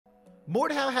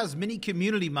Mordhau has many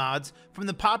community mods from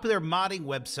the popular modding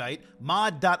website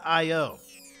mod.io.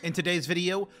 In today's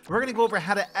video, we're going to go over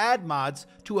how to add mods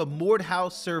to a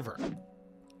Mordhau server.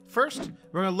 First,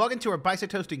 we're going to log into our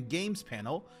Bisect Hosting Games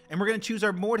panel, and we're going to choose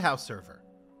our Mordhau server.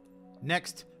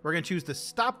 Next, we're going to choose the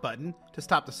Stop button to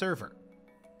stop the server.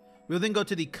 We'll then go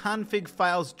to the Config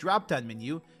Files drop-down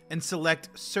menu and select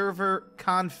Server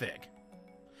Config.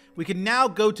 We can now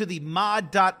go to the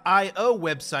mod.io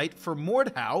website for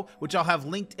Mordhau, which I'll have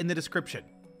linked in the description.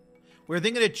 We're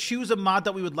then going to choose a mod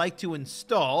that we would like to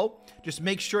install. Just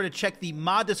make sure to check the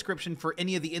mod description for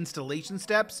any of the installation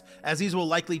steps, as these will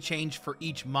likely change for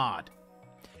each mod.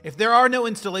 If there are no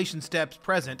installation steps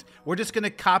present, we're just going to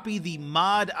copy the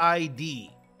mod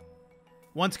ID.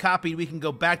 Once copied, we can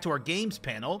go back to our games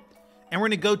panel, and we're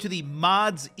going to go to the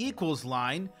mods equals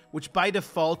line, which by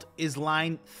default is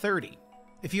line 30.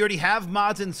 If you already have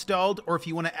mods installed, or if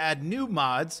you want to add new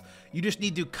mods, you just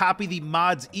need to copy the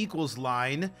mods equals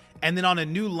line, and then on a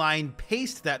new line,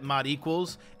 paste that mod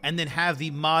equals, and then have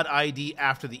the mod ID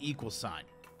after the equal sign.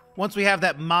 Once we have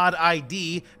that mod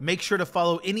ID, make sure to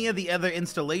follow any of the other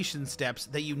installation steps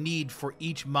that you need for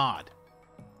each mod.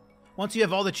 Once you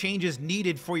have all the changes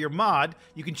needed for your mod,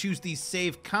 you can choose the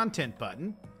Save Content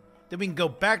button. Then we can go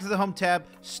back to the Home tab,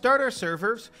 start our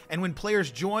servers, and when players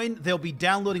join, they'll be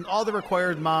downloading all the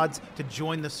required mods to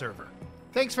join the server.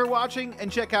 Thanks for watching,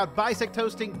 and check out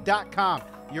bisecthosting.com,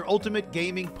 your ultimate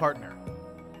gaming partner.